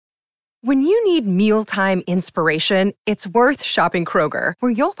When you need mealtime inspiration, it's worth shopping Kroger,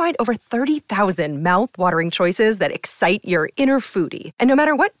 where you'll find over 30,000 mouth-watering choices that excite your inner foodie. And no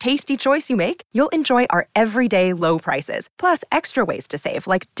matter what tasty choice you make, you'll enjoy our everyday low prices, plus extra ways to save,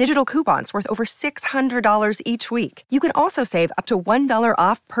 like digital coupons worth over $600 each week. You can also save up to $1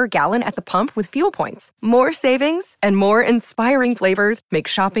 off per gallon at the pump with fuel points. More savings and more inspiring flavors make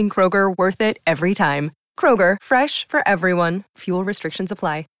shopping Kroger worth it every time. Kroger, fresh for everyone. Fuel restrictions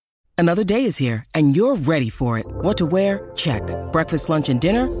apply. Another day is here, and you're ready for it. What to wear? Check. Breakfast, lunch, and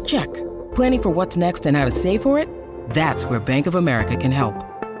dinner? Check. Planning for what's next and how to save for it? That's where Bank of America can help.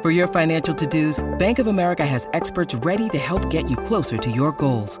 For your financial to-dos, Bank of America has experts ready to help get you closer to your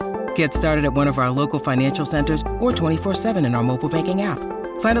goals. Get started at one of our local financial centers or 24/7 in our mobile banking app.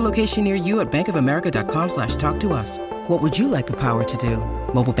 Find a location near you at bankofamerica.com/talktous. What would you like the power to do?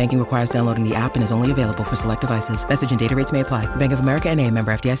 Mobile banking requires downloading the app and is only available for select devices. Message and data rates may apply. Bank of America N.A.,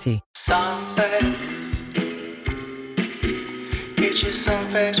 member FDIC. Some facts. Get you some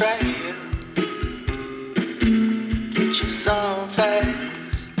facts right here. Get you some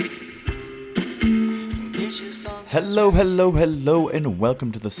facts. Get you some. Hello, and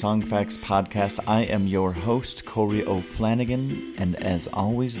welcome to the Song Facts Podcast. I am your host, Corey O'Flanagan, and as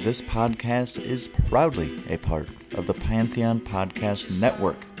always, this podcast is proudly a part of the Pantheon Podcast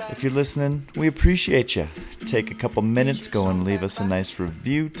Network. If you're listening, we appreciate you. Take a couple minutes, go and leave us a nice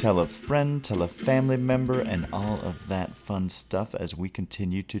review, tell a friend, tell a family member, and all of that fun stuff as we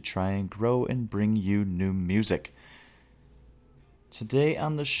continue to try and grow and bring you new music. Today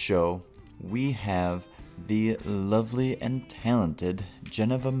on the show, we have the lovely and talented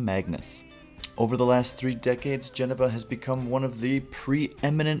Geneva Magnus. Over the last 3 decades, Geneva has become one of the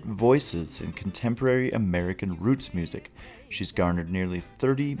preeminent voices in contemporary American roots music. She's garnered nearly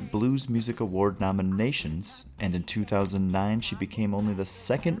 30 Blues Music Award nominations, and in 2009 she became only the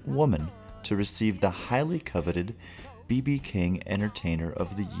second woman to receive the highly coveted B.B. King Entertainer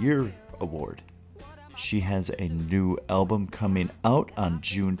of the Year award. She has a new album coming out on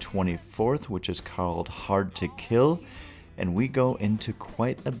June 24th, which is called Hard to Kill, and we go into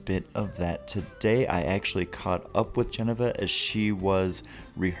quite a bit of that today. I actually caught up with Geneva as she was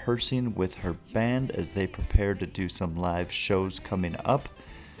rehearsing with her band as they prepare to do some live shows coming up.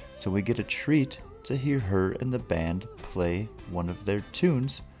 So we get a treat to hear her and the band play one of their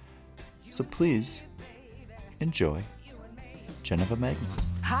tunes. So please enjoy Geneva Magnus.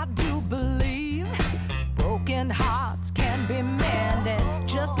 I do believe broken hearts can be mended.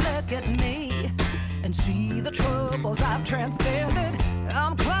 Just look at me and see the troubles I've transcended.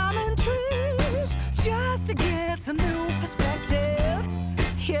 I'm climbing trees just to get some new perspective.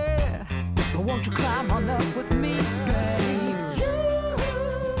 Yeah, but won't you climb on up with me, babe?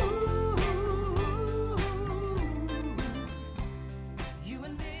 You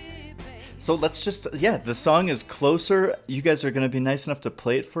and me, babe. So let's just, the song is Closer. You guys are going to be nice enough to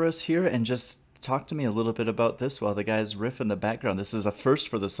play it for us here and just talk to me a little bit about this while the guys riff in the background. This is a first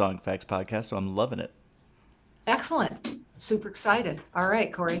for the Song Facts Podcast, so I'm loving it. Excellent. Super excited. All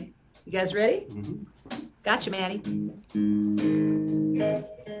right, Corey. You guys ready? Mm-hmm. Gotcha, Maddie.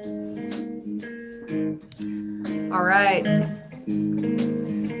 All right.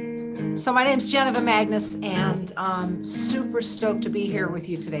 So my name's Geneva Magnus, and I'm super stoked to be here with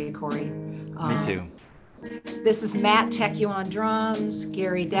you today, Corey. Me too. This is Matt Tecu on drums,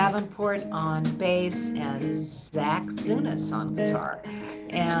 Gary Davenport on bass, and Zach Zunas on guitar.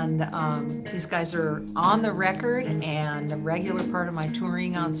 And these guys are on the record and a regular part of my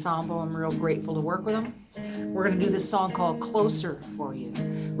touring ensemble. I'm real grateful to work with them. We're going to do this song called Closer for you,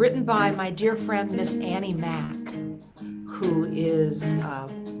 written by my dear friend, Miss Annie Mack, who is a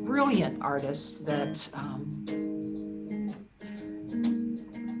brilliant artist that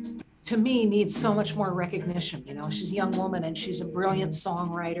to me needs so much more recognition. You know, she's a young woman and she's a brilliant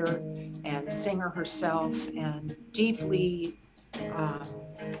songwriter and singer herself, and deeply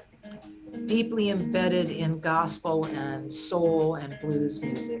embedded in gospel and soul and blues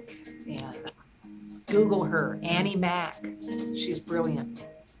music. And Google her, Annie Mack. She's brilliant.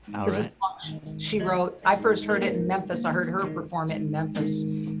 This is a song she wrote. I first heard it in Memphis. I heard her perform it in Memphis,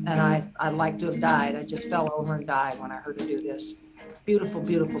 and I'd like to have died. I just fell over and died when I heard her do this. Beautiful,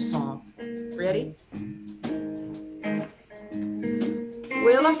 beautiful song. Ready?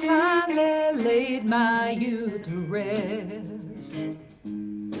 Well, I finally laid my youth to rest,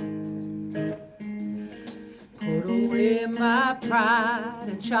 put away my pride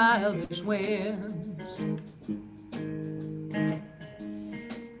and childish whims.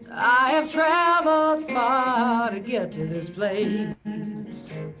 I have traveled far to get to this place,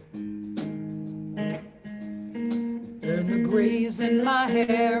 and the grays in my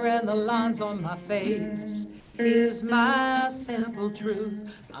hair and the lines on my face. Here's my simple truth.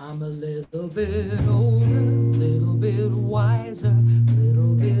 I'm a little bit older, little bit wiser,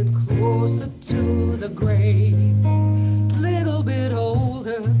 little bit closer to the grave. Little bit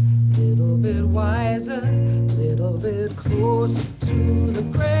older, little bit wiser, little bit closer to the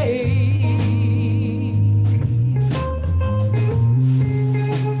grave.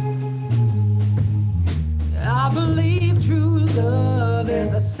 I believe true love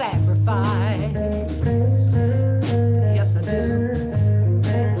is a sacrifice. Yes, I do.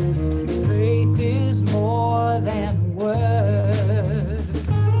 Faith is more than word.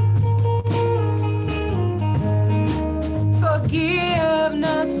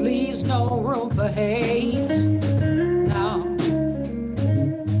 Forgiveness leaves no room for hate. No.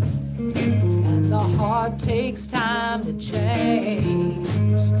 And the heart takes time to change.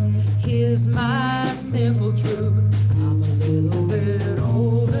 Here's my simple truth. I'm a little bit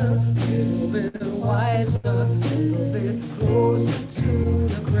older, little bit wiser, little bit closer to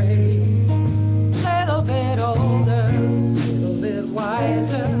the grave. Little bit older, little bit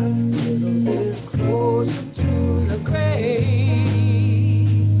wiser, little bit closer to the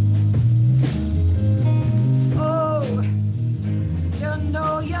grave. Oh, you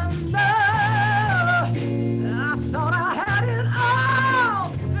know, I thought I had it all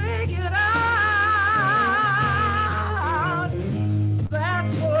figured out.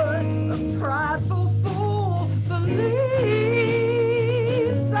 That's what a prideful fool believes.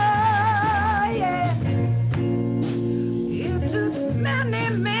 Yeah. It took many,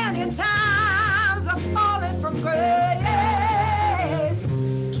 many times of falling from grace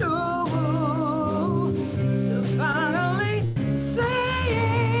to finally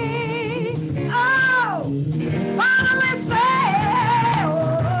say, oh, finally say,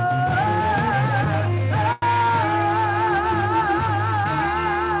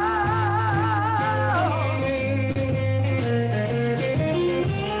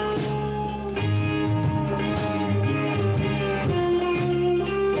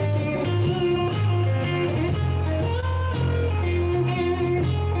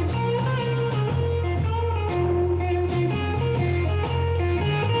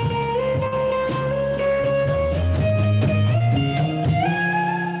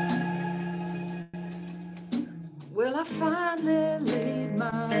 well, I finally laid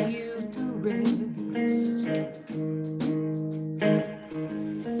my youth to rest.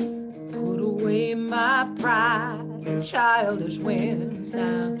 Put away my pride and childish whims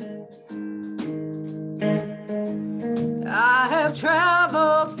now. I have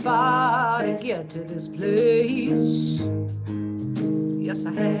traveled far to get to this place. Yes,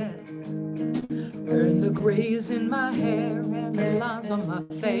 I have. Earned the grays in my hair and the lines on my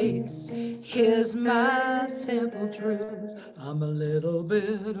face. Here's my simple truth. I'm a little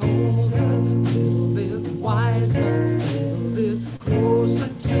bit older, little bit wiser, little bit closer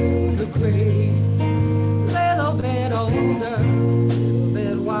to the grave. Little bit older, little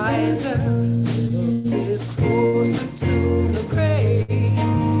bit wiser, little bit closer to the grave.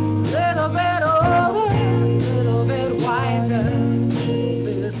 Little bit older, little bit wiser, little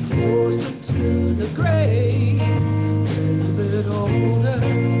bit closer to the grave. Little bit older,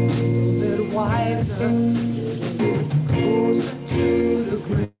 little bit wiser, little bit closer to the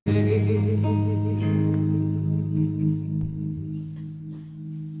grave.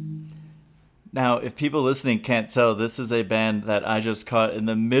 Now, if people listening can't tell, this is a band that I just caught in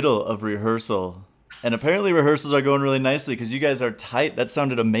the middle of rehearsal. And apparently rehearsals are going really nicely because you guys are tight. That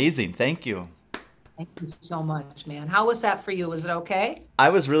sounded amazing. Thank you. Thank you so much, man. How was that for you? Was it okay? I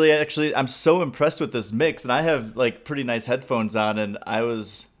was really I'm so impressed with this mix, and I have like pretty nice headphones on, and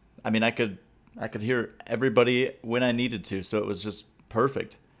I could hear everybody when I needed to, so it was just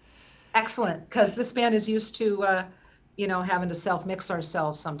perfect. Excellent, because this band is used to, having to self-mix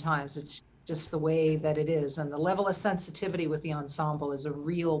ourselves sometimes. It's just the way that it is, and the level of sensitivity with the ensemble is a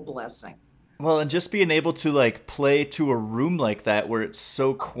real blessing. Well, and just being able to like play to a room like that where it's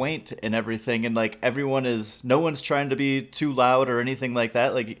so quaint and everything, and like no one's trying to be too loud or anything like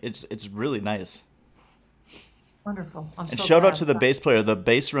that. Like it's really nice. Wonderful. I'm and so shout glad out to the bass player. The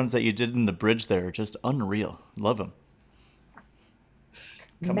bass runs that you did in the bridge there are just unreal. Love them.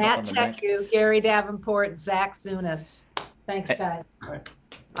 Matt Teku, Gary Davenport, Zach Zunas. Thanks, guys.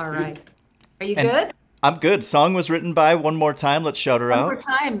 All right. Are you good? I'm good. Song was written by, one more time, let's shout her out. One more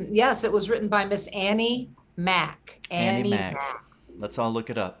time. Yes, it was written by Miss Annie Mack. Annie Mack. Let's all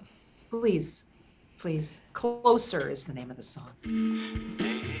look it up. Please. Closer is the name of the song.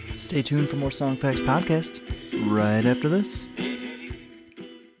 Stay tuned for more Song Facts podcast right after this.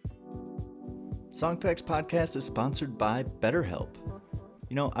 Songfacts Podcast is sponsored by BetterHelp.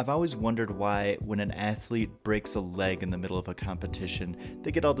 You know, I've always wondered why when an athlete breaks a leg in the middle of a competition,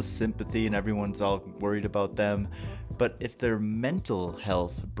 they get all the sympathy and everyone's all worried about them. But if their mental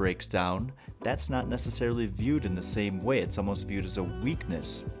health breaks down, that's not necessarily viewed in the same way. It's almost viewed as a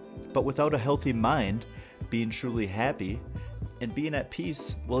weakness. But without a healthy mind, being truly happy and being at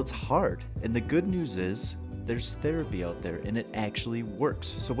peace, well, it's hard. And the good news is, there's therapy out there and it actually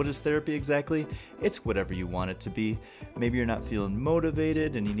works. So what is therapy exactly? It's whatever you want it to be. Maybe you're not feeling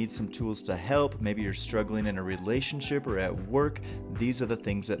motivated and you need some tools to help. Maybe you're struggling in a relationship or at work. These are the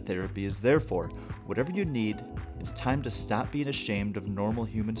things that therapy is there for. Whatever you need, it's time to stop being ashamed of normal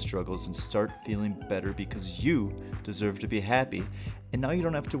human struggles and start feeling better because you deserve to be happy. And now you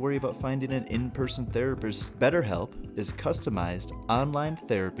don't have to worry about finding an in-person therapist. BetterHelp is customized online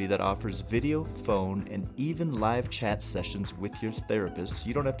therapy that offers video, phone, and even live chat sessions with your therapist.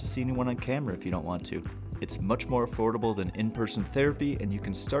 You don't have to see anyone on camera if you don't want to. It's much more affordable than in-person therapy, and you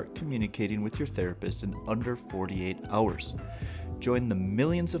can start communicating with your therapist in under 48 hours. Join the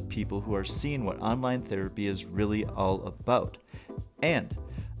millions of people who are seeing what online therapy is really all about. And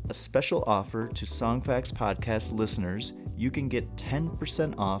a special offer to Songfacts Podcast listeners, you can get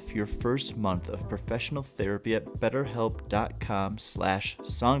 10% off your first month of professional therapy at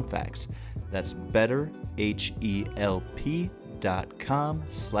betterhelp.com/songfacts. That's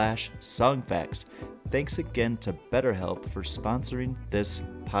betterhelp.com/songfacts. Thanks again to BetterHelp for sponsoring this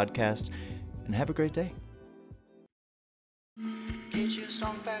podcast, and have a great day. Get your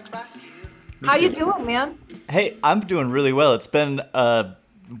song facts right here. How you doing, man? Hey, I'm doing really well. It's been a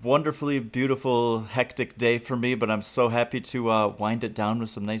wonderfully beautiful, hectic day for me, but I'm so happy to wind it down with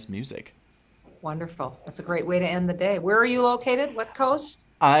some nice music. Wonderful. That's a great way to end the day. Where are you located? What coast?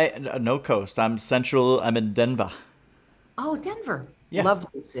 No coast. I'm central. I'm in Denver. Oh, Denver. Yeah.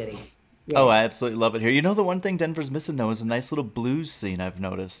 Lovely city. Yeah. Oh, I absolutely love it here. You know, the one thing Denver's missing, though, is a nice little blues scene I've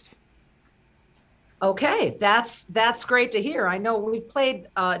noticed. Okay, that's great to hear. I know we've played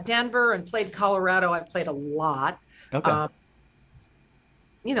Denver and played Colorado. I've played a lot. Okay.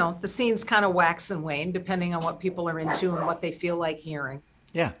 You know, the scenes kind of wax and wane depending on what people are into and what they feel like hearing.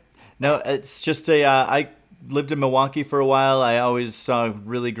 Yeah. No, it's just I lived in Milwaukee for a while. I always saw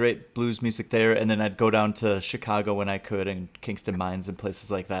really great blues music there, and then I'd go down to Chicago when I could, and Kingston Mines and places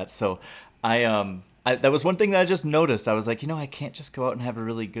like that. So that was one thing that I just noticed. I was like, I can't just go out and have a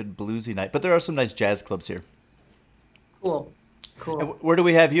really good bluesy night. But there are some nice jazz clubs here. Cool. And where do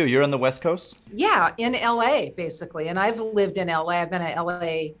we have you? You're on the West Coast? Yeah, in LA, basically. And I've lived in LA. I've been in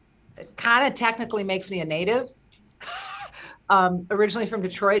LA. It kind of technically makes me a native. Originally from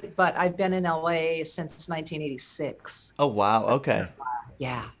Detroit, but I've been in LA since 1986. Oh, wow. Okay.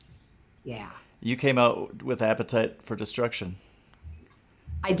 Yeah. You came out with Appetite for Destruction.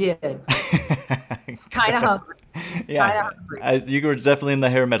 I did. Kind of hungry. Yeah. You were definitely in the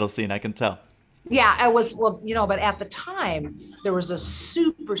hair metal scene, I can tell. Yeah, I was, but at the time, there was a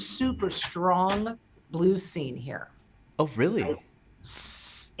super, super strong blues scene here. Oh, really?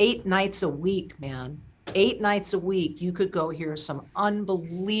 8 nights a week, man. 8 nights a week, you could go hear some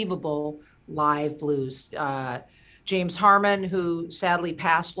unbelievable live blues. James Harmon, who sadly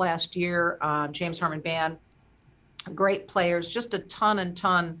passed last year, James Harmon Band, great players, just a ton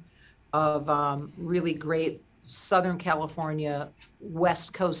of really great Southern California,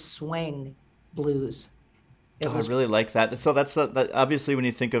 West Coast swing blues. I really like that. So that's obviously when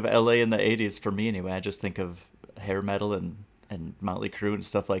you think of LA in the 80s, for me anyway, I just think of hair metal and Motley Crue and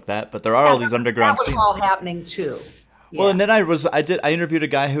stuff like that. But there are all these underground scenes. That was all happening too. Well, and then I interviewed a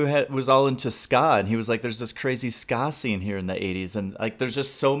guy who was all into ska, and he was like, there's this crazy ska scene here in the 80s, and like there's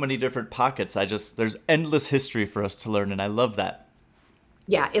just so many different pockets. There's endless history for us to learn, and I love that.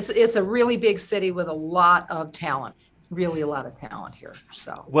 Yeah, it's a really big city with a lot of talent. Really a lot of talent here.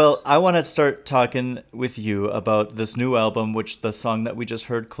 So well, I want to start talking with you about this new album, which the song that we just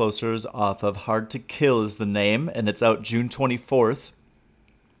heard, Closer, is off of. Hard to Kill is the name, and it's out June 24th.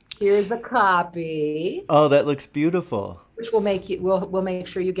 Here's a copy. Oh, that looks beautiful. Which we'll make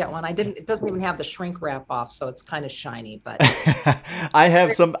sure you get one. It doesn't even have the shrink wrap off, so it's kind of shiny, but I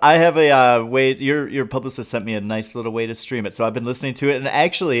have a way. Your publicist sent me a nice little way to stream it, so I've been listening to it. And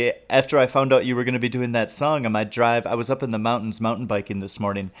actually, after I found out you were going to be doing that song on my drive, I was up in the mountains mountain biking this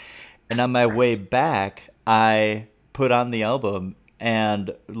morning, and on my way back, I put on the album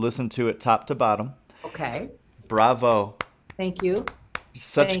and listened to it top to bottom. Okay. Bravo. Thank you.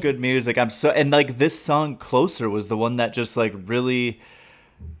 Such good music. And like this song Closer was the one that just like really,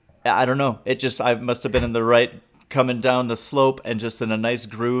 I don't know. I must have been in the right, coming down the slope and just in a nice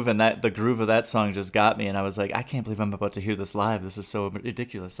groove. And the groove of that song just got me. And I was like, I can't believe I'm about to hear this live. This is so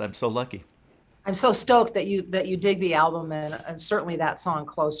ridiculous. I'm so lucky. I'm so stoked that you dig the album, and certainly that song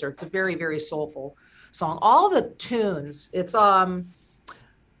Closer. It's a very, very soulful song. All the tunes, it's 12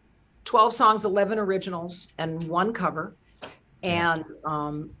 songs, 11 originals, and one cover. And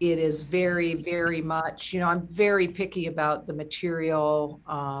it is very, very much, I'm very picky about the material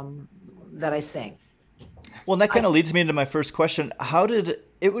that I sing. Well, and that kind of leads me into my first question.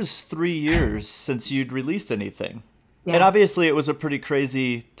 It was 3 years since you'd released anything. Yeah. And obviously it was a pretty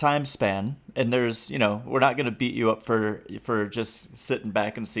crazy time span. And there's, we're not going to beat you up for just sitting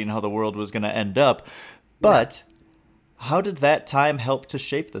back and seeing how the world was going to end up. But how did that time help to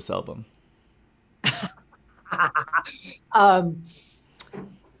shape this album?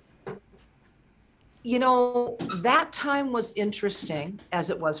 That time was interesting, as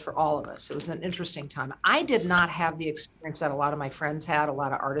it was for all of us. It was an interesting time. I did not have the experience that a lot of my friends had, a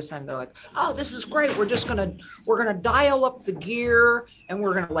lot of artists, and they're like, oh, this is great. We're gonna dial up the gear, and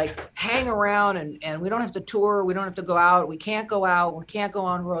we're gonna like hang around, and we don't have to tour, we don't have to go out, we can't go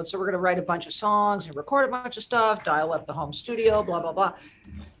on road. So we're gonna write a bunch of songs and record a bunch of stuff, dial up the home studio, blah, blah, blah.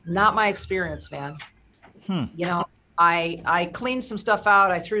 Not my experience, man. I cleaned some stuff out.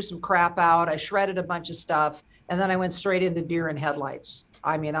 I threw some crap out. I shredded a bunch of stuff. And then I went straight into deer in headlights.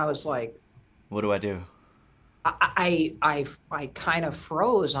 I mean, I was like, what do I do? I kind of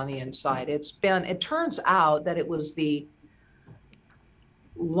froze on the inside. It turns out that it was the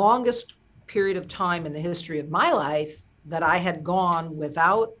longest period of time in the history of my life that I had gone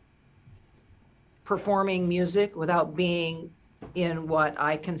without performing music, without being in what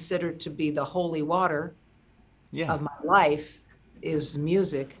I consider to be the holy water of my life is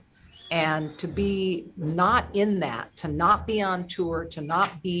music. And to be not in that, to not be on tour, to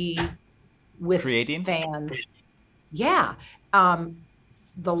not be with creating fans. Yeah.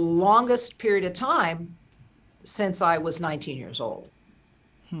 The longest period of time since I was 19 years old.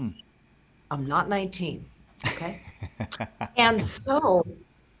 I'm not 19. Okay. And so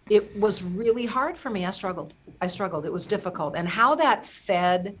it was really hard for me. I struggled. It was difficult. And how that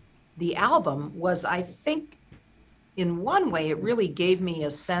fed the album was, I think, in one way, it really gave me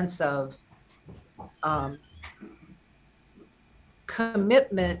a sense of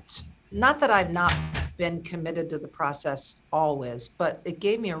commitment. Not that I've not been committed to the process always, but it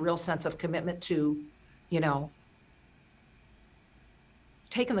gave me a real sense of commitment to,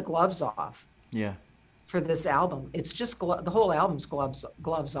 taking the gloves off. Yeah. For this album. It's just the whole album's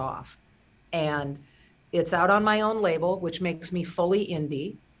gloves off. And it's out on my own label, which makes me fully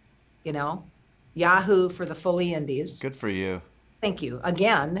indie, Yahoo for the fully indies. Good for you. Thank you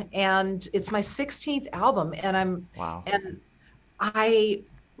again. And it's my 16th album, and I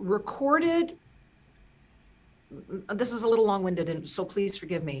recorded, this is a little long-winded, and so please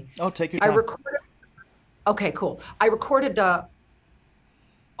forgive me. Oh, take your time. Okay, cool. I recorded the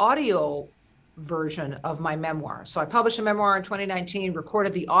audio version of my memoir. So I published a memoir in 2019,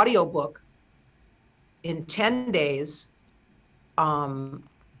 recorded the audio book in 10 days of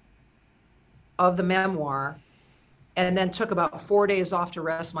the memoir, and then took about 4 days off to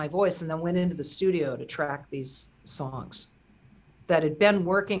rest my voice, and then went into the studio to track these songs that had been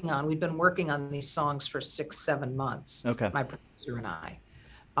working on. We'd been working on these songs for 6-7 months, okay, my producer and I.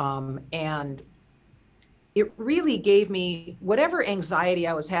 And it really gave me whatever anxiety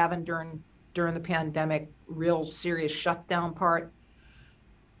I was having during the pandemic, real serious shutdown part.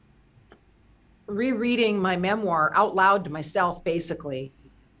 Rereading my memoir out loud to myself basically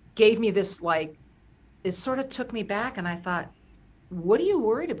gave me this, it sort of took me back, and I thought, what are you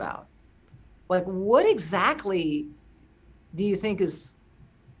worried about? Like, what exactly do you think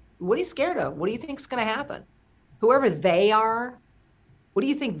what are you scared of? What do you think is going to happen? Whoever they are, what do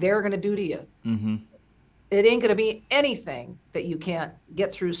you think they're going to do to you? Mm-hmm. It ain't going to be anything that you can't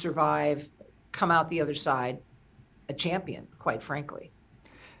get through, survive, come out the other side a champion, quite frankly.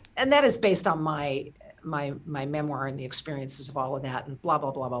 And that is based on my memoir and the experiences of all of that, and blah,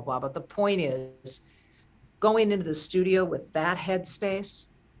 blah, blah, blah, blah. But the point is, going into the studio with that headspace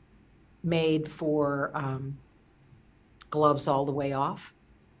made for gloves all the way off.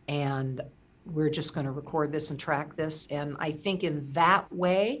 And we're just going to record this and track this. And I think in that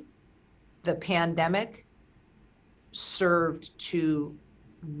way, the pandemic served to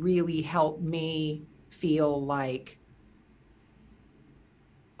really help me feel like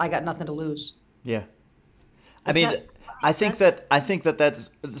I got nothing to lose. Yeah. I think that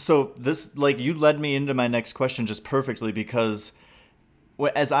that's, so this, you led me into my next question just perfectly, because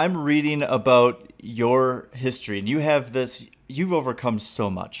as I'm reading about your history, and you've overcome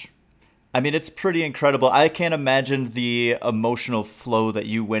so much, I mean, it's pretty incredible. I can't imagine the emotional flow that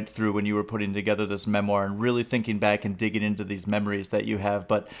you went through when you were putting together this memoir and really thinking back and digging into these memories that you have.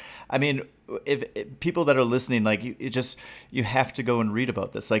 But I mean, if people that are listening, like you have to go and read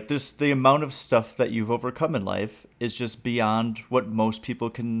about this. Like, there's the amount of stuff that you've overcome in life is just beyond what most people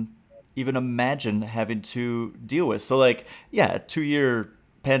can even imagine having to deal with. So like, yeah, a 2-year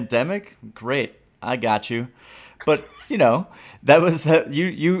pandemic, great, I got you. But that was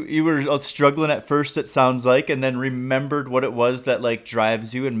you were struggling at first, it sounds like, and then remembered what it was that like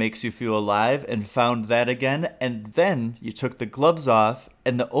drives you and makes you feel alive, and found that again, and then you took the gloves off,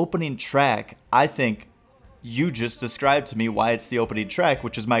 and the opening track, I think you just described to me why it's the opening track,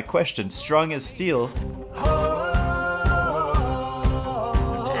 which is my question. Strong as Steel.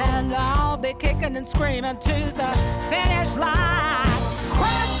 And I'll be kicking and screaming to the finish line.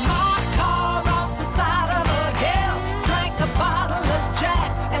 Crashed my car off the side of a hill, drank a bottle of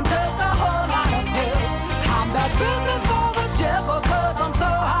Jack and took a whole lot of pills. I'm the business for the devil, 'cause I'm so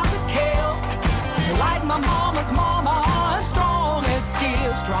hard to kill. Like my mama's mama, I'm strong as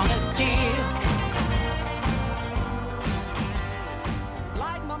steel, strong as steel.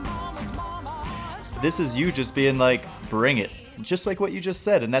 Like my mama's mama, I'm strong. This is you just being like, bring it. Just like what you just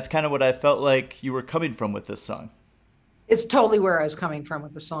said. And that's kind of what I felt like you were coming from with this song. It's totally where I was coming from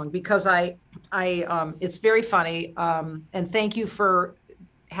with the song, because it's very funny. And thank you for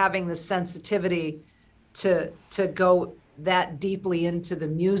having the sensitivity to go that deeply into the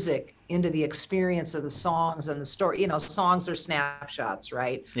music, into the experience of the songs and the story. Songs are snapshots,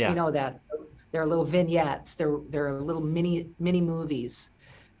 right? Yeah. You know that they're little vignettes. They're little mini movies.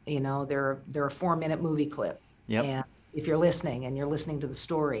 They're a 4-minute movie clip. Yep. And if you're listening and you're listening to the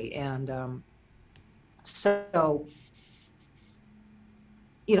story, and so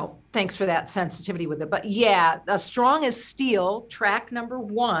thanks for that sensitivity with it. But yeah, Strong as Steel, track number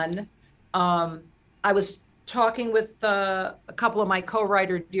 1. I was talking with a couple of my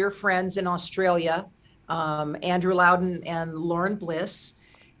co-writer dear friends in Australia, Andrew Loudon and Lauren Bliss.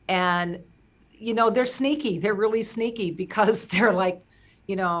 And, they're sneaky. They're really sneaky, because they're like,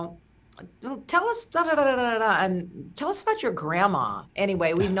 tell us and tell us about your grandma.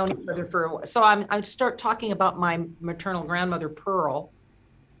 Anyway, we've known each other for a while. So I start talking about my maternal grandmother,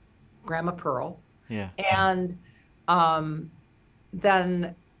 Grandma Pearl. Yeah. And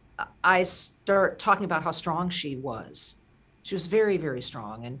then I start talking about how strong she was. She was very, very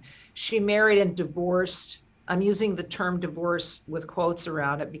strong. And she married and divorced. I'm using the term divorce with quotes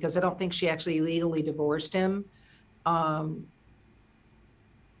around it, because I don't think she actually legally divorced him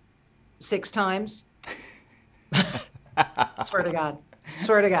 6 times. Swear to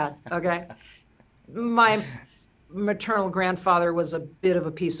God. Okay. My maternal grandfather was a bit of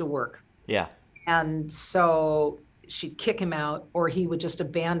a piece of work. Yeah. And so she'd kick him out, or he would just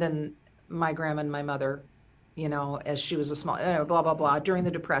abandon my grandma and my mother, as she was a small, blah, blah, blah, during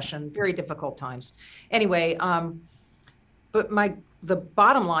the Depression, very difficult times. Anyway, but the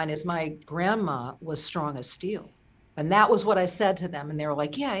bottom line is my grandma was strong as steel. And that was what I said to them. And they were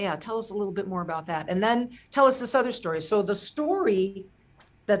like, yeah, tell us a little bit more about that. And then tell us this other story. So the story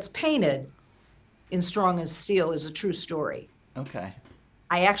that's painted in Strong as Steel is a true story. Okay.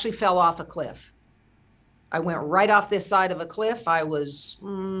 I actually fell off a cliff. I went right off this side of a cliff. I was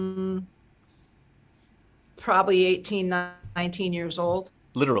probably 18, 19 years old.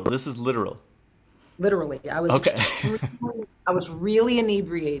 Literal. This is literal. Literally. I was okay. I was really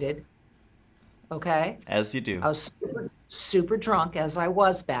inebriated. Okay. As you do. I was super drunk, as I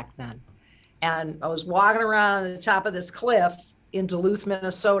was back then. And I was walking around at the top of this cliff in Duluth,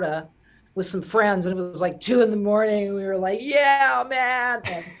 Minnesota with some friends. And it was like 2 a.m. We were like, yeah, man.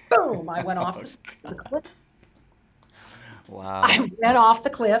 And boom, I went off the cliff. Wow. I went off the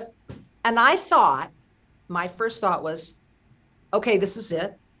cliff. And my first thought was, okay, this is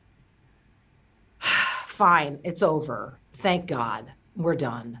it. Fine, it's over. Thank God, we're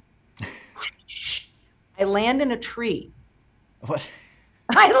done. I land in a tree. What?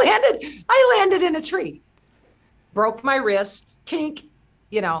 I landed in a tree. Broke my wrist, kink,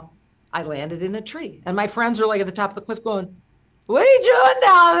 I landed in a tree. And my friends are like at the top of the cliff going, what are you doing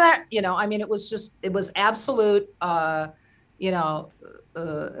down there? It was absolute,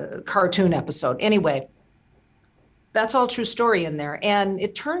 cartoon episode. Anyway, that's all true story in there. And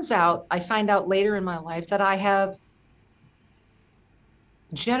it turns out, I find out later in my life that I have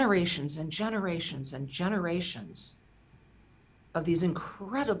generations and generations and generations of these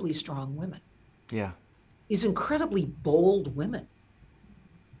incredibly strong women. Yeah. These incredibly bold women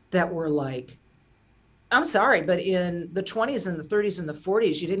that were like, I'm sorry, but in the 20s and the 30s and the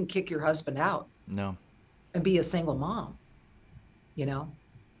 40s, you didn't kick your husband out. No. And be a single mom,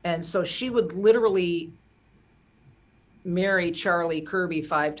 And so she would literally marry Charlie Kirby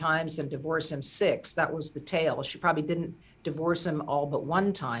 5 times and divorce him 6. That was the tale. She probably didn't divorce him all but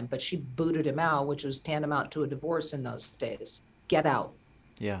one time, but she booted him out, which was tantamount to a divorce in those days. Get out.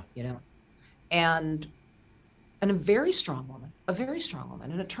 Yeah. You know, and a very strong woman, a very strong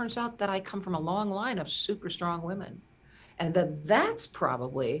woman. And it turns out that I come from a long line of super strong women, and that's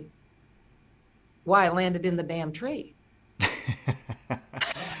probably why I landed in the damn tree.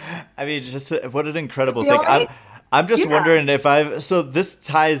 I mean, just what an incredible You know thing. what I mean? I'm just Yeah. wondering if so this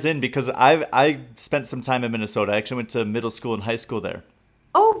ties in because I spent some time in Minnesota. I actually went to middle school and high school there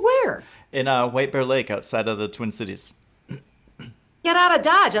Oh, where? in White Bear Lake outside of the Twin Cities. Get out of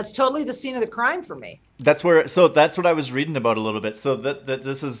Dodge. That's totally the scene of the crime for me. That's that's what I was reading about a little bit. So that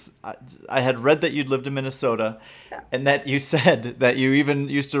this is, I had read that you'd lived in Minnesota and that you said that you even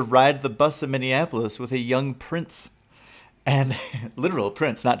used to ride the bus in Minneapolis with a young prince. And literal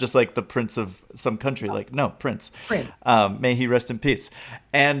prince, not just like the prince of some country, like no, Prince. Prince. May he rest in peace.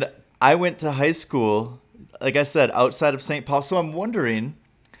 And I went to high school, like I said, outside of St. Paul. So I'm wondering,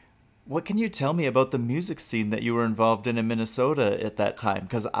 what can you tell me about the music scene that you were involved in Minnesota at that time?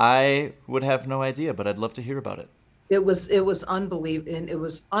 Because I would have no idea, but I'd love to hear about it. It was unbelievable, and it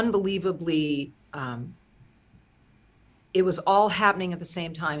was unbelievably. It was all happening at the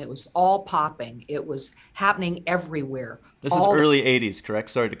same time. It was all popping. It was happening everywhere. This is early 80s, correct?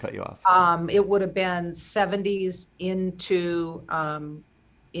 Sorry to cut you off. It would have been 70s into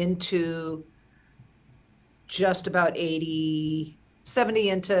just about 80, 70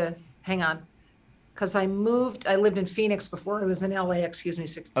 into, hang on, because I lived in Phoenix before I was in LA, excuse me.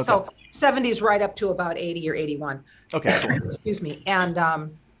 So 70s right up to about 80 or 81. Okay. Excuse me. And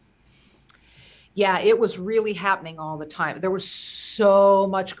yeah, it was really happening all the time. There was so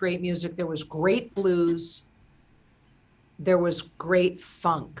much great music. There was great blues. There was great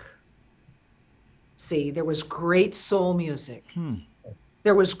funk. See, there was great soul music.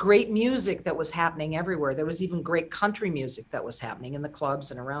 There was great music that was happening everywhere. There was even great country music that was happening in the clubs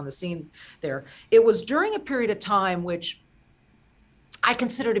and around the scene there. It was during a period of time which I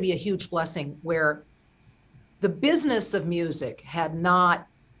consider to be a huge blessing, where the business of music had not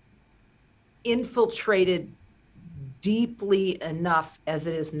infiltrated deeply enough as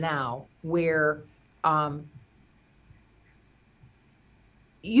it is now, where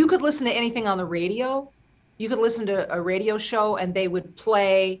you could listen to anything on the radio. You could listen to a radio show and they would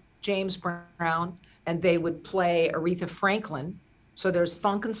play James Brown and they would play Aretha Franklin. So there's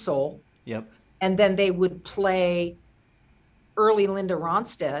funk and soul. Yep. And then they would play early Linda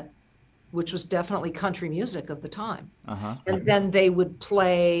Ronstadt, which was definitely country music of the time. Uh-huh. And then they would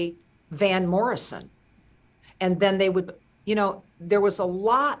play Van Morrison. And then they would, there was a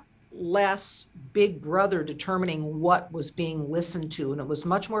lot less Big Brother determining what was being listened to. And it was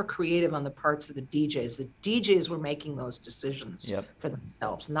much more creative on the parts of the DJs. The DJs were making those decisions for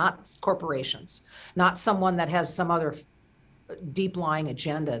themselves, not corporations, not someone that has some other deep lying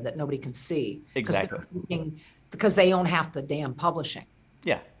agenda that nobody can see. Exactly. Because they own half the damn publishing.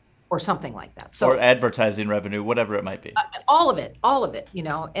 Yeah. Or something like that. So, or advertising revenue, whatever it might be. All of it,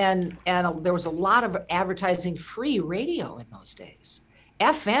 and there was a lot of advertising free radio in those days.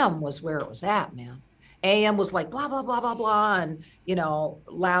 FM was where it was at, man. AM was like blah, blah, blah, blah, blah, and,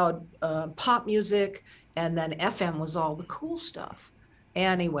 loud pop music. And then FM was all the cool stuff.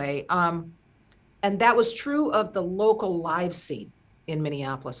 Anyway, and that was true of the local live scene in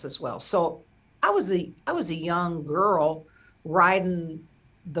Minneapolis as well. So I was a young girl riding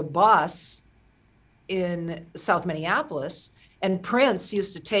the bus in South Minneapolis, and Prince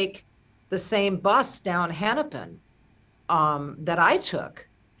used to take the same bus down Hennepin that I took.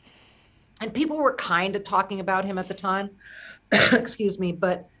 And people were kind of talking about him at the time, excuse me,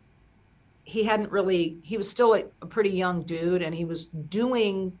 but he was still a pretty young dude, and he was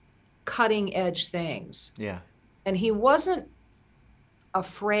doing cutting edge things. Yeah. And he wasn't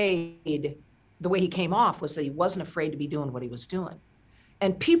afraid. The way he came off was that he wasn't afraid to be doing what he was doing.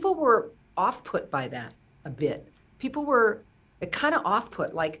 And people were off-put by that a bit. People were kind of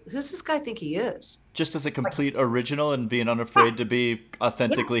off-put, like, who's this guy think he is? Just as a complete original and being unafraid to be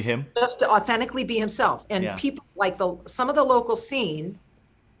authentically him? Just to authentically be himself. And people, like some of the local scene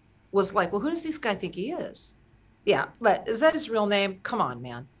was like, well, who does this guy think he is? Yeah, but is that his real name? Come on,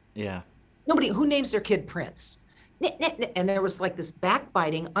 man. Yeah. Nobody, who names their kid Prince? And there was like this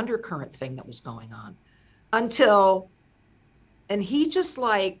backbiting undercurrent thing that was going on and he just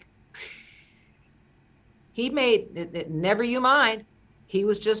he made it, never you mind. He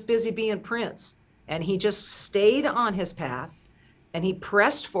was just busy being Prince, and he just stayed on his path and he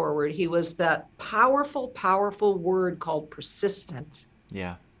pressed forward. He was that powerful, powerful word called persistent.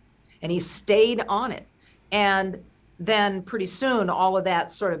 Yeah. and he stayed on it. And then pretty soon, all of that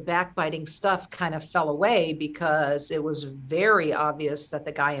sort of backbiting stuff kind of fell away because it was very obvious that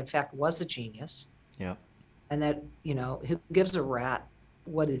the guy, in fact, was a genius. Yeah. And that, who gives a rat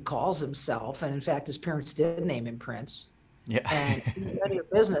what he calls himself? And in fact, his parents did name him Prince. Yeah. And it's none of your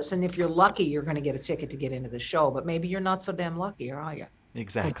business. And if you're lucky, you're going to get a ticket to get into the show. But maybe you're not so damn lucky, are you?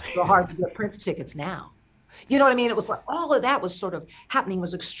 Exactly. It's so hard to get Prince tickets now. You know what I mean? It was like all of that was sort of happening,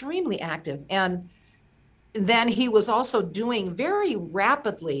 was extremely active. And then he was also doing very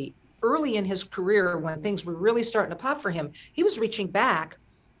rapidly early in his career, when things were really starting to pop for him, he was reaching back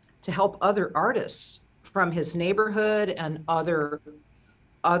to help other artists from his neighborhood and other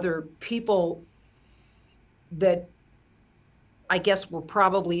people that I guess were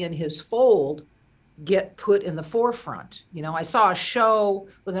probably in his fold get put in the forefront. I saw a show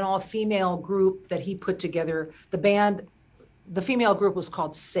with an all-female group that he put together. The female group was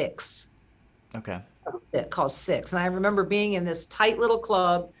called Six. Okay. Called Six. And I remember being in this tight little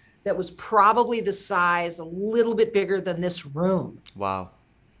club that was probably the size, a little bit bigger than this room. Wow.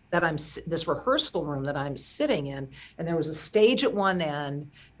 This rehearsal room that I'm sitting in, and there was a stage at one end,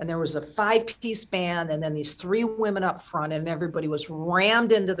 and there was a 5-piece band, and then these 3 women up front, and everybody was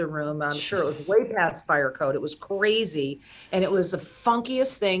rammed into the room. I'm sure it was way past fire code. It was crazy, and it was the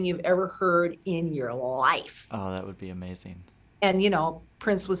funkiest thing you've ever heard in your life. Oh, that would be amazing. And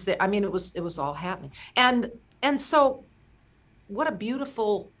Prince was there. I mean, it was all happening, and so, what a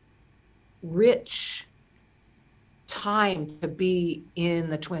beautiful, rich time to be in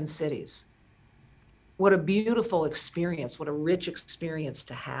the Twin Cities. What a beautiful experience, what a rich experience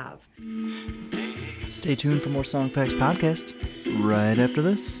to have. Stay tuned for more Song Facts podcast right after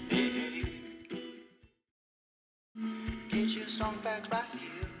this. Get your song facts right here.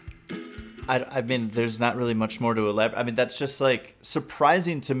 I mean, there's not really much more to elaborate. I mean, that's just like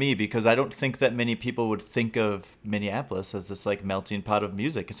surprising to me because I don't think that many people would think of Minneapolis as this like melting pot of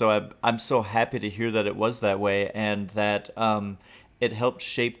music. So I'm so happy to hear that it was that way and that it helped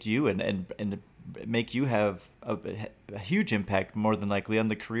shape you and make you have a huge impact, more than likely, on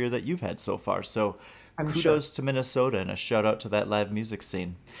the career that you've had so far. So kudos to Minnesota and a shout out to that live music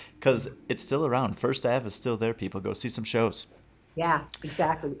scene because it's still around. First Ave is still there. People go see some shows. Yeah,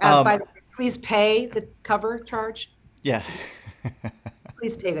 exactly. By the way, please pay the cover charge. Yeah.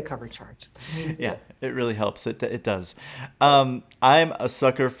 Please pay the cover charge. Yeah, it really helps. It does. I'm a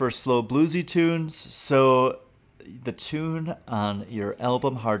sucker for slow bluesy tunes, so the tune on your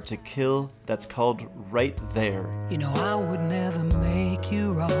album Hard to Kill, that's called Right There. I would never make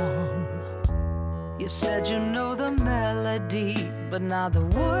you wrong. You said you know the melody, but not the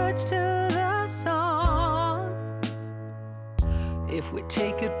words to the song. If we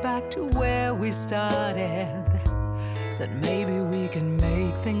take it back to where we started, then maybe we can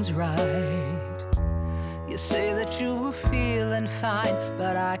make things right. You say that you were feeling fine,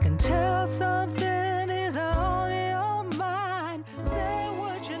 but I can tell something is on your mind. Say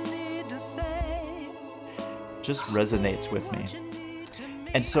what you need to say. Just resonates with me.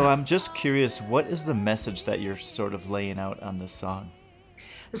 And so I'm just curious, what is the message that you're sort of laying out on this song?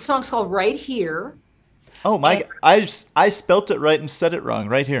 The song's called Right Here. Oh my, I spelt it right and said it wrong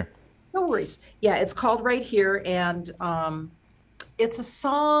right here. No worries. Yeah, it's called Right Here. And it's a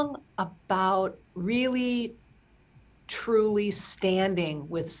song about really, truly standing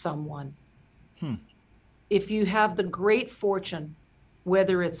with someone. If you have the great fortune,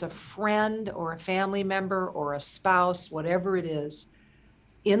 whether it's a friend or a family member or a spouse, whatever it is,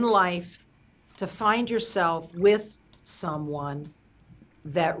 in life, to find yourself with someone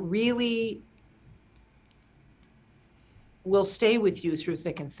that really will stay with you through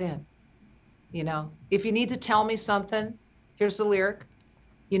thick and thin. If you need to tell me something, here's the lyric,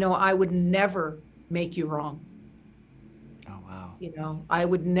 I would never make you wrong. Oh, wow. I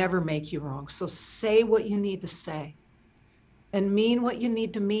would never make you wrong. So say what you need to say and mean what you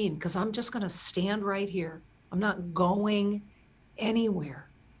need to mean, because I'm just going to stand right here. I'm not going anywhere.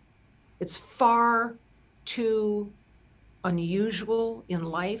 It's far too unusual in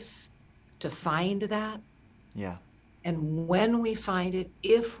life to find that. Yeah. And when we find it,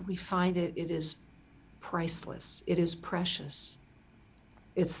 if we find it, it is priceless. It is precious.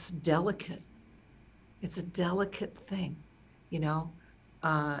 It's delicate. It's a delicate thing,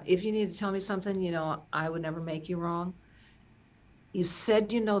 If you need to tell me something, I would never make you wrong. You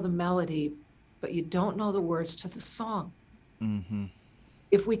said you know the melody, but you don't know the words to the song. Mm-hmm.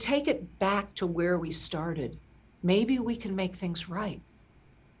 If we take it back to where we started, maybe we can make things right.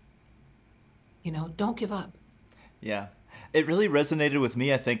 Don't give up. Yeah, it really resonated with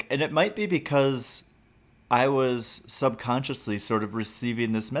me, I think. And it might be because I was subconsciously sort of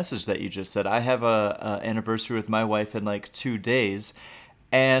receiving this message that you just said. I have a anniversary with my wife in like 2 days,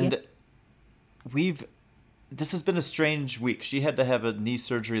 and this has been a strange week. She had to have a knee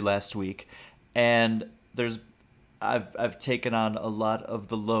surgery last week, and I've taken on a lot of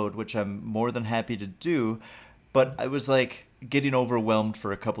the load, which I'm more than happy to do, but I was like getting overwhelmed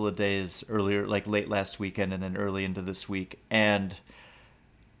for a couple of days earlier, like late last weekend and then early into this week, and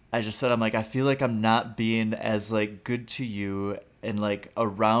I just said, I'm like, I feel like I'm not being as like good to you and like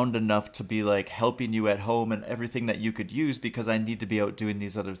around enough to be like helping you at home and everything that you could use, because I need to be out doing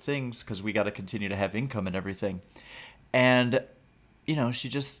these other things because we got to continue to have income and everything. And, she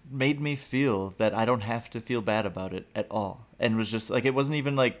just made me feel that I don't have to feel bad about it at all. And was just like, it wasn't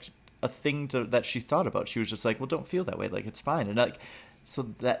even like a thing that she thought about. She was just like, well, don't feel that way. Like, it's fine. And like, so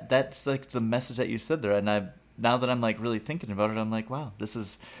that's like the message that you said there. And now that I'm like really thinking about it, I'm like, wow, this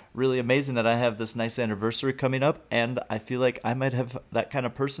is really amazing that I have this nice anniversary coming up, and I feel like I might have that kind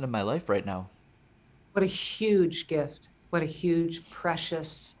of person in my life right now. What a huge gift. What a huge,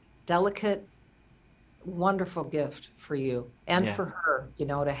 precious, delicate, wonderful gift for you and for her,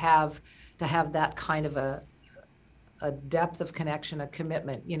 to have that kind of a depth of connection, a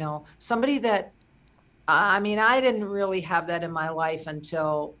commitment, somebody that, I didn't really have that in my life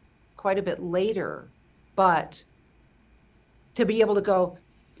until quite a bit later. But to be able to go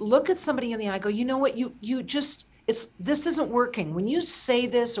look at somebody in the eye, go, you know what, this isn't working. When you say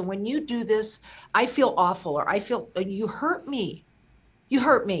this or when you do this, I feel awful, or I feel you hurt me.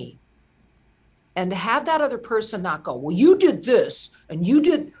 And to have that other person not go, well, you did this and you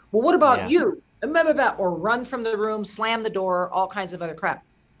did, well, what about you? Or run from the room, slam the door, all kinds of other crap.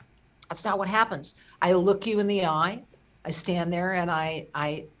 That's not what happens. I look you in the eye, I stand there and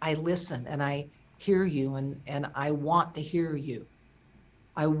I listen and I hear you, and I want to hear you.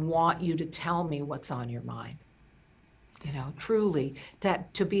 I want you to tell me what's on your mind. Truly,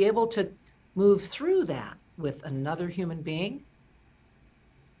 that to be able to move through that with another human being.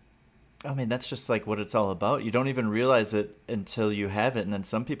 I mean, that's just like what it's all about. You don't even realize it until you have it, and then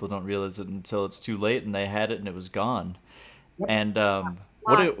some people don't realize it until it's too late and they had it and it was gone. Yep. And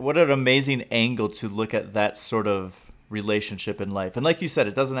what an amazing angle to look at that sort of relationship in life. And like you said,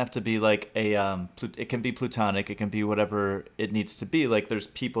 it doesn't have to be like it can be platonic, it can be whatever it needs to be. Like, there's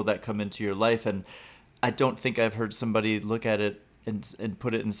people that come into your life, and I don't think I've heard somebody look at it and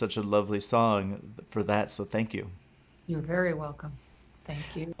put it in such a lovely song for that. So thank you. You're very welcome.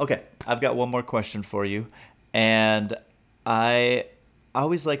 Thank you. Okay, I've got one more question for you, and I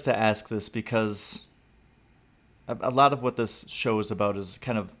always like to ask this because a lot of what this show is about is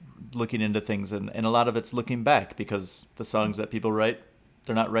kind of looking into things, and a lot of it's looking back, because the songs that people write,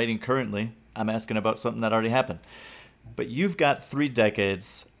 they're not writing currently. I'm asking about something that already happened. But you've got 3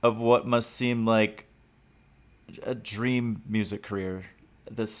 decades of what must seem like a dream music career.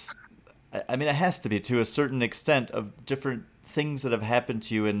 It has to be, to a certain extent, of different things that have happened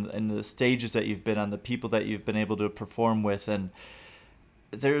to you and the stages that you've been on, the people that you've been able to perform with, and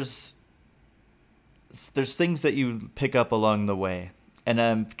there's things that you pick up along the way. And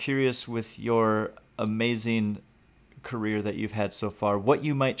I'm curious, with your amazing career that you've had so far, what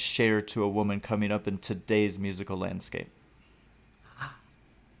you might share to a woman coming up in today's musical landscape.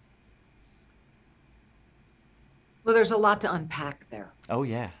 Well, there's a lot to unpack there. Oh,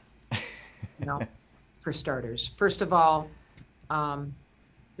 yeah. For starters. First of all,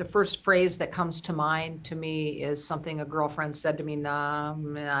 the first phrase that comes to mind to me is something a girlfriend said to me, I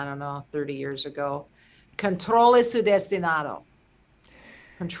don't know, 30 years ago. Controle su destinado.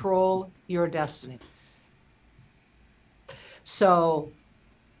 Control your destiny. So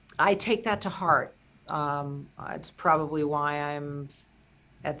I take that to heart. It's probably why I'm,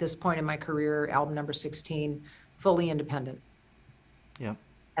 at this point in my career, album number 16, fully independent. Yeah.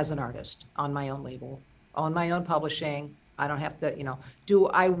 As an artist, on my own label, own my own publishing. I don't have to, do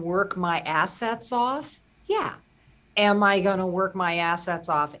I work my assets off? Yeah. Am I going to work my assets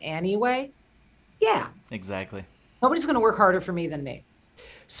off anyway? Yeah. Exactly. Nobody's going to work harder for me than me.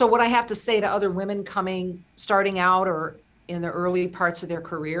 So what I have to say to other women starting out or in the early parts of their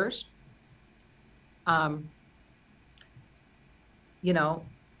careers, we're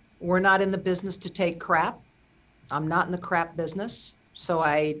not in the business to take crap. I'm not in the crap business, so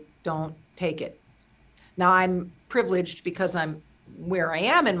I don't take it. Now, I'm privileged because I'm where I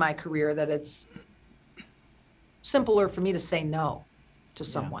am in my career, that it's simpler for me to say no to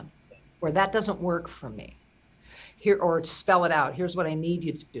someone, where that doesn't work for me. Here, or spell it out. Here's what I need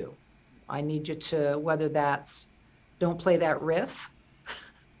you to do. I need you to, whether that's, don't play that riff,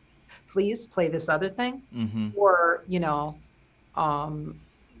 please play this other thing, or,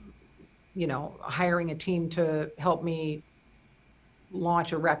 hiring a team to help me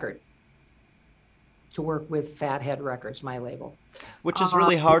launch a record, to work with Fathead Records, my label. Which is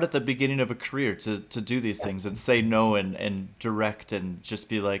really hard at the beginning of a career to do these things and say no and direct and just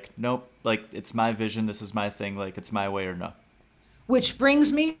be like, nope, like it's my vision, this is my thing, like it's my way or no. Which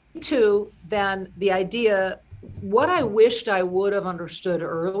brings me to then the idea, what I wished I would have understood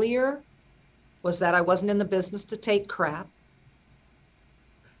earlier was that I wasn't in the business to take crap,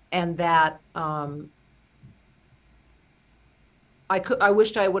 and that I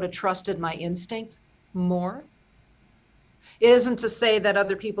wished I would have trusted my instinct more. It isn't to say that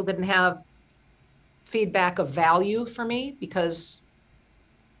other people didn't have feedback of value for me, because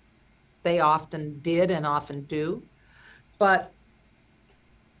they often did and often do, but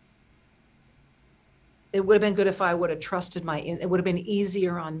it would have been good if I would have trusted it would have been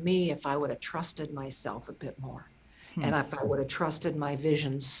easier on me if I would have trusted myself a bit more. And if I would have trusted my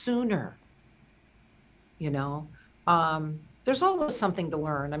vision sooner, there's always something to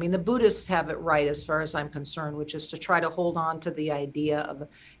learn. I mean, the Buddhists have it right as far as I'm concerned, which is to try to hold on to the idea of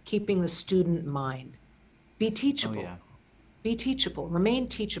keeping the student mind. Be teachable. Oh, yeah. Be teachable. Remain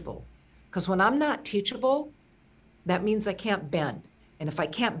teachable. Because when I'm not teachable, that means I can't bend. And if I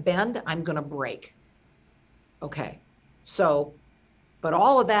can't bend, I'm going to break. Okay. So, but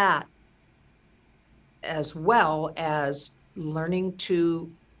all of that, as well as learning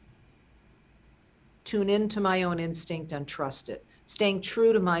to tune into my own instinct and trust it, staying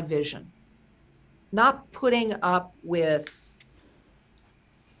true to my vision, not putting up with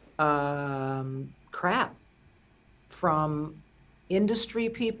crap from industry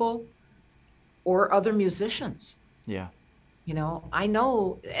people or other musicians. Yeah. I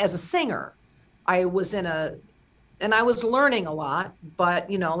know as a singer, I was and I was learning a lot, but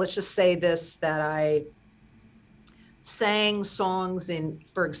let's just say this, that I sang songs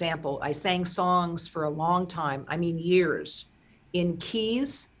for example, I sang songs for a long time, I mean years, in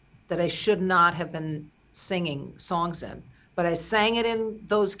keys that I should not have been singing songs in. But I sang it in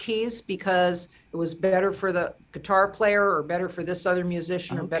those keys because it was better for the guitar player or better for this other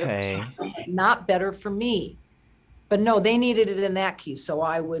musician or better for someone else, not better for me. But no, they needed it in that key. So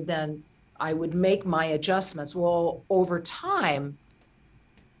I would make my adjustments. Well, over time,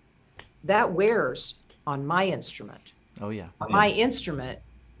 that wears on my instrument. Oh, yeah. My instrument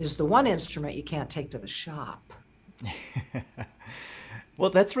is the one instrument you can't take to the shop. Well,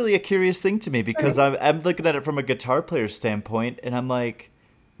 that's really a curious thing to me, because I'm looking at it from a guitar player standpoint, and I'm like,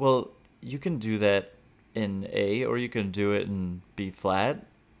 well, you can do that in A or you can do it in B flat.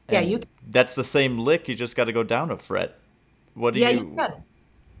 Yeah, that's the same lick, you just got to go down a fret. What do you can.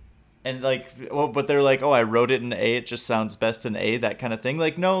 And but they're like, oh, I wrote it in A, it just sounds best in A, that kind of thing.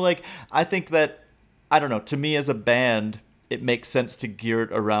 Like, no, like, I think that, I don't know, to me as a band, it makes sense to gear it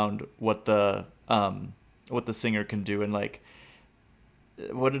around what the singer can do. And like,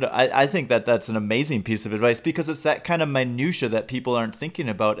 I think that's an amazing piece of advice, because it's that kind of minutia that people aren't thinking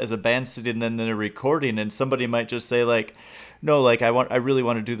about as a band sitting in a recording, and somebody might just say like, no, like I really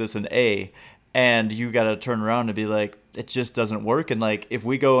want to do this in A, and you got to turn around and be like, it just doesn't work. And like, if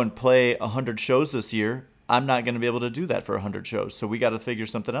we go and play 100 shows this year, I'm not going to be able to do that for 100 shows. So we got to figure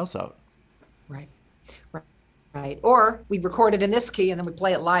something else out. Right. Or we record it in this key and then we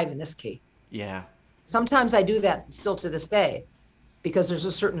play it live in this key. Yeah. Sometimes I do that still to this day, because there's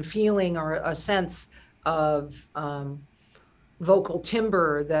a certain feeling or a sense of vocal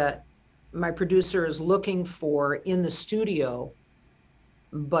timbre that my producer is looking for in the studio.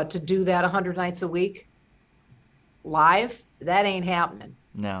 But to do that 100 nights a week live, that ain't happening.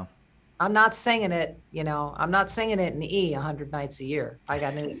 No. I'm not singing it, I'm not singing it in E 100 nights a year. I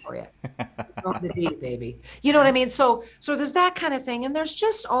got news for you. From the D, baby. You know what I mean? So there's that kind of thing. And there's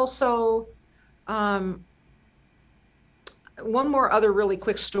just also one more other really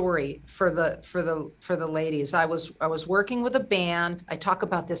quick story for the ladies. I was working with a band. I talk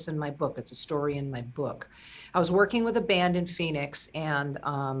about this in my book. It's a story in my book. I was working with a band in Phoenix, and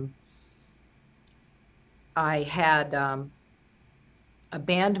I had a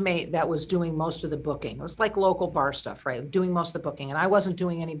bandmate that was doing most of the booking. It was like local bar stuff, right? Doing most of the booking. And I wasn't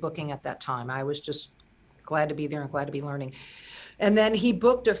doing any booking at that time. I was just glad to be there and glad to be learning. And then he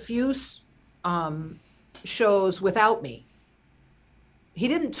booked a few shows without me. He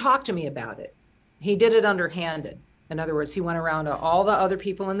didn't talk to me about it. He did it underhanded. In other words, he went around to all the other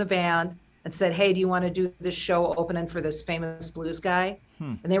people in the band and said, hey, do you want to do this show opening for this famous blues guy?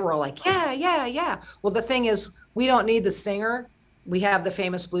 And they were all like, yeah. Well, the thing is, we don't need the singer. We have the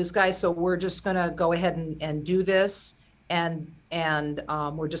famous blues guy, so we're just going to go ahead and do this, and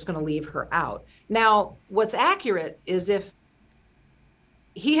we're just going to leave her out. Now, what's accurate is if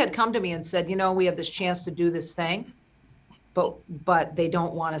he had come to me and said, we have this chance to do this thing, but they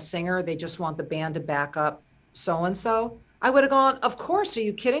don't want a singer. They just want the band to back up so-and-so. I would have gone, of course. Are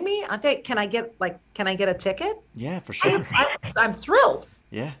you kidding me? Can I get a ticket? Yeah, for sure. I'm thrilled.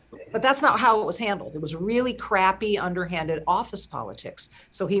 Yeah. But that's not how it was handled. It was really crappy, underhanded office politics.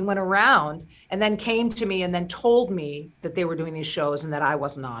 So he went around and then came to me and then told me that they were doing these shows and that I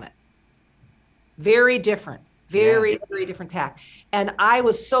wasn't on it. Very different, very different tack. And I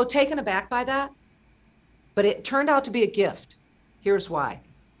was so taken aback by that, but it turned out to be a gift. Here's why.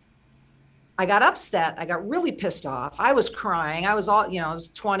 I got upset. I got really pissed off. I was crying. I was I was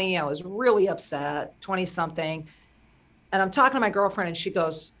 20. I was really upset, 20 something. And I'm talking to my girlfriend and she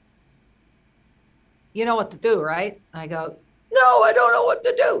goes, you know what to do, right? I go, no, I don't know what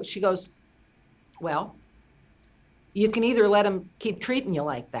to do. She goes, well, you can either let him keep treating you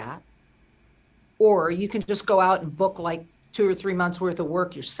like that, or you can just go out and book like 2 or 3 months worth of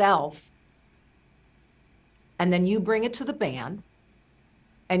work yourself. And then you bring it to the band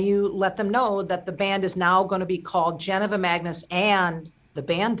and you let them know that the band is now going to be called Geneva Magnus and the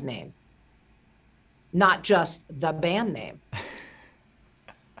band name, not just the band name.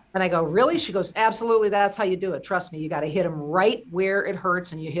 And I go, really? She goes, absolutely. That's how you do it. Trust me. You got to hit him right where it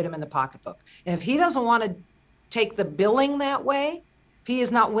hurts and you hit him in the pocketbook. And if he doesn't want to take the billing that way, if he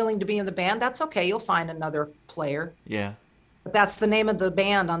is not willing to be in the band, that's okay. You'll find another player. Yeah. But that's the name of the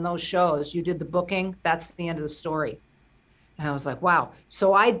band on those shows. You did the booking. That's the end of the story. And I was like, wow.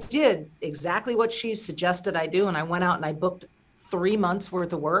 So I did exactly what she suggested I do. And I went out and I booked 3 months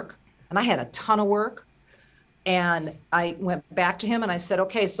worth of work. And I had a ton of work. And I went back to him and I said,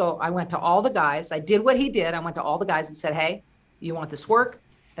 okay, so I went to all the guys. I did what he did. I went to all the guys and said, hey, you want this work?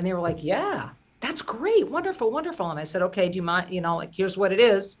 And they were like, yeah, that's great. Wonderful, wonderful. And I said, okay, do you mind, here's what it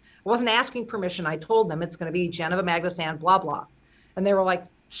is. I wasn't asking permission. I told them it's going to be Geneva Magnus and blah, blah. And they were like,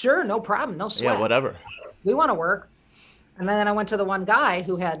 sure, no problem, no sweat. Yeah, whatever. We want to work. And then I went to the one guy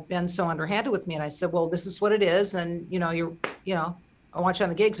who had been so underhanded with me. And I said, well, this is what it is. And, I want you on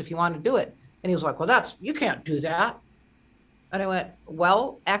the gigs if you want to do it. And he was like, well, you can't do that. And I went,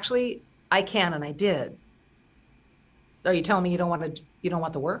 well, actually I can. And I did. Are you telling me you don't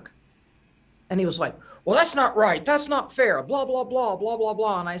want the work? And he was like, well, that's not right. That's not fair. Blah, blah, blah, blah, blah,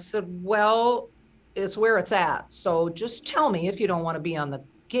 blah. And I said, well, it's where it's at. So just tell me if you don't want to be on the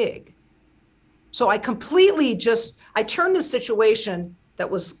gig. So I completely I turned the situation that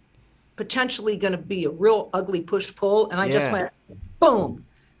was potentially going to be a real ugly push-pull. And I just went, boom.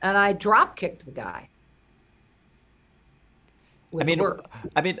 And I drop kicked the guy. It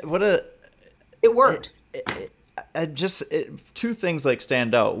worked. Two things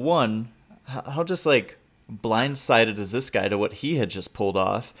stand out. One, how just blindsided is this guy to what he had just pulled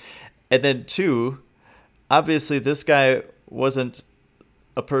off? And then two, obviously this guy wasn't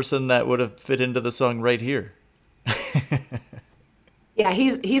a person that would have fit into the song right here. Yeah,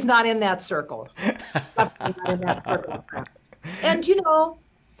 he's not in that circle. Not in that circle. And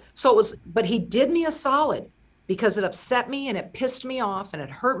so it was, but he did me a solid because it upset me and it pissed me off and it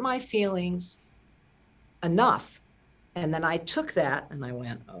hurt my feelings enough. And then I took that and I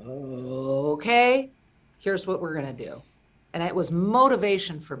went, okay, here's what we're going to do. And it was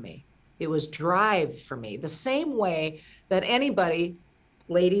motivation for me. It was drive for me. The same way that anybody,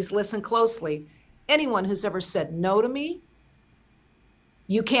 ladies, listen closely, anyone who's ever said no to me,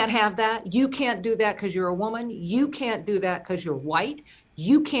 you can't have that. You can't do that because you're a woman. You can't do that because you're white.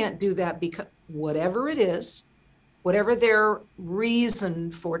 You can't do that because whatever it is, whatever their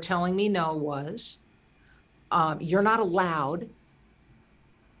reason for telling me no was, you're not allowed.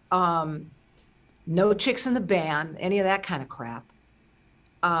 No chicks in the band, any of that kind of crap,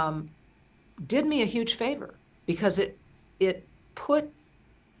 did me a huge favor because it put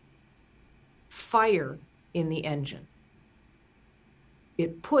fire in the engine.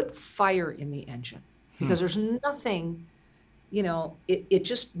 It put fire in the engine because there's nothing, it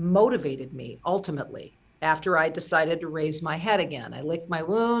just motivated me ultimately after I decided to raise my head again. I licked my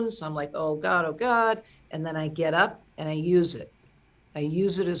wounds. I'm like, oh God. And then I get up and I use it. I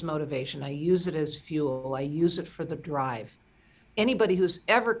use it as motivation. I use it as fuel. I use it for the drive. Anybody who's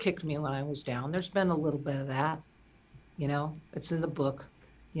ever kicked me when I was down, there's been a little bit of that, it's in the book,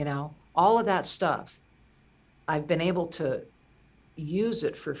 all of that stuff. I've been able to use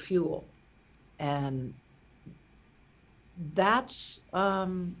it for fuel. And that's, I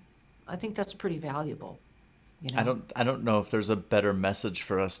think that's pretty valuable. I don't know if there's a better message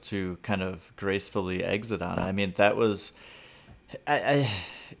for us to kind of gracefully exit on. I mean, that was,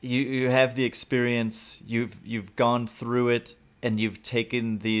 you have the experience, you've gone through it, and you've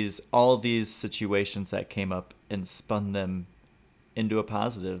taken all these situations that came up and spun them into a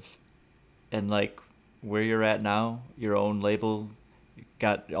positive. And like where you're at now, your own label,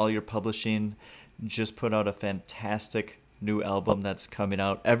 got all your publishing, just put out a fantastic new album that's coming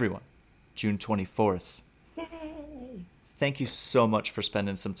out, everyone, June 24th. Yay. Thank you so much for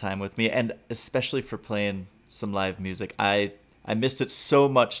spending some time with me, and especially for playing some live music. I missed it so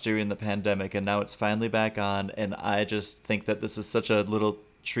much during the pandemic, and now it's finally back on, and I just think that this is such a little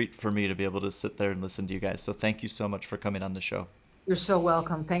treat for me to be able to sit there and listen to you guys. So thank you so much for coming on the show. You're so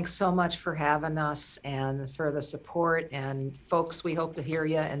welcome. Thanks so much for having us and for the support. And folks, we hope to hear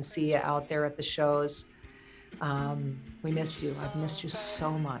you and see you out there at the shows. We miss you. I've missed you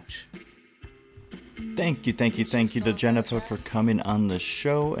so much. Thank you to Jennifer for coming on the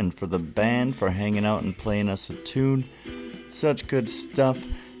show, and for the band for hanging out and playing us a tune. Such good stuff.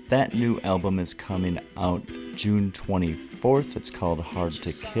 That new album is coming out June 24th. It's called Hard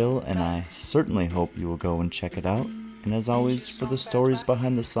to Kill, and I certainly hope you will go and check it out. And as always, for the stories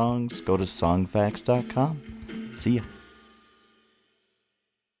behind the songs, go to songfacts.com. See ya.